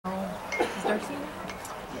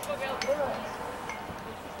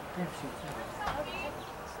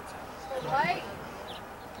Right?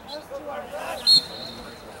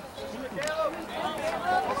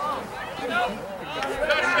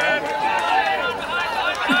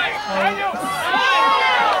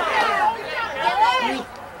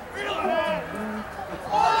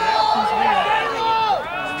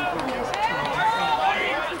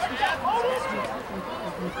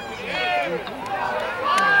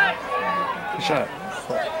 Good shot.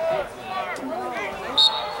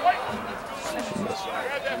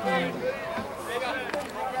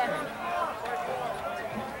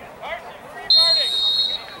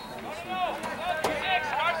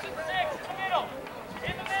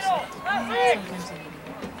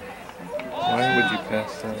 Why would you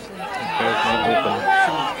pass that? It's not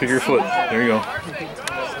open. Kick your foot. There you go.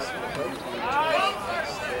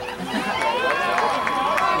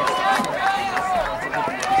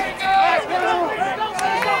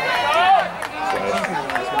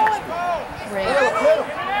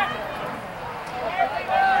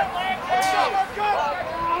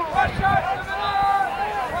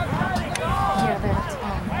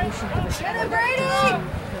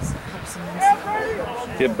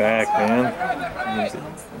 Get back, man.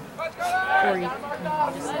 Or you can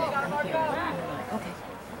just say, I'm here. And they're like, okay.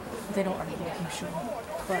 They don't argue, you should.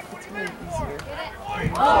 But it's way easier.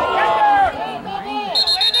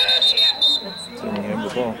 So you have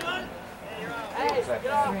the ball.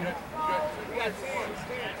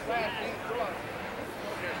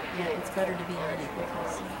 Yeah, it's better to be on it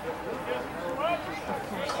because, of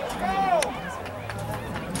course,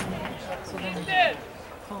 so then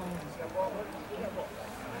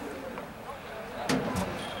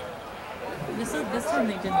this time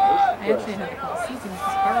they didn't. I actually had a call season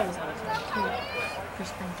because Carl was out of town too for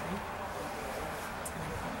spring break.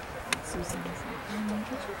 And Susan was like,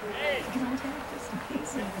 could you get on tag just in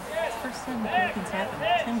case? And it's the first time that anything's happened.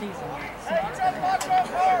 10 days ago, something's going to happen.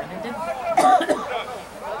 And I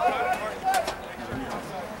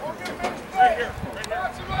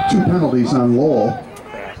did. 2 penalties on Lowell.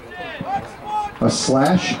 A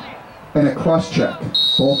slash and a cross check,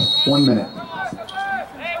 both 1 minute.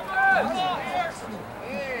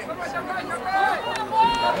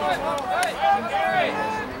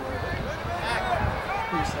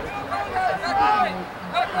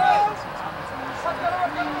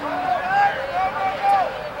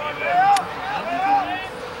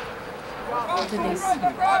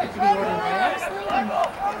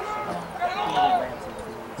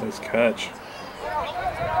 Nice catch.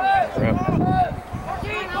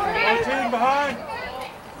 Behind.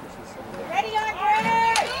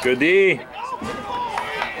 Good D.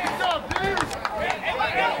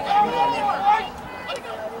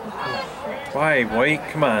 Why, White?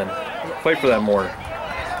 Come on. Fight for that more.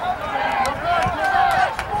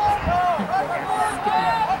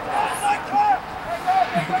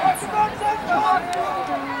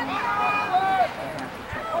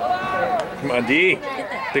 Come on, D.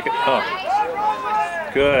 Pick it up.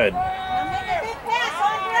 Good.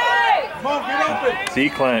 It's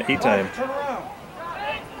E-time.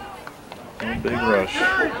 No big rush.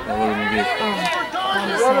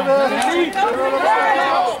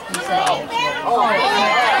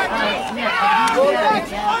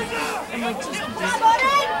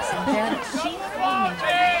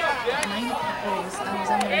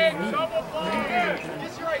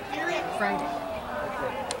 Friday.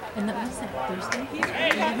 And that was that Thursday?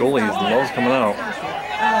 Goalie, his nose coming out.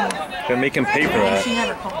 Gotta make him pay for that. She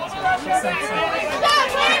never calls her. She sends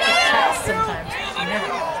sometimes. She never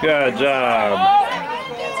calls. Good job.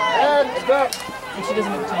 And she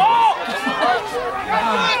doesn't have time.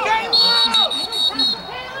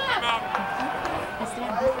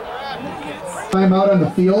 Time out on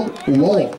the field, Lowell.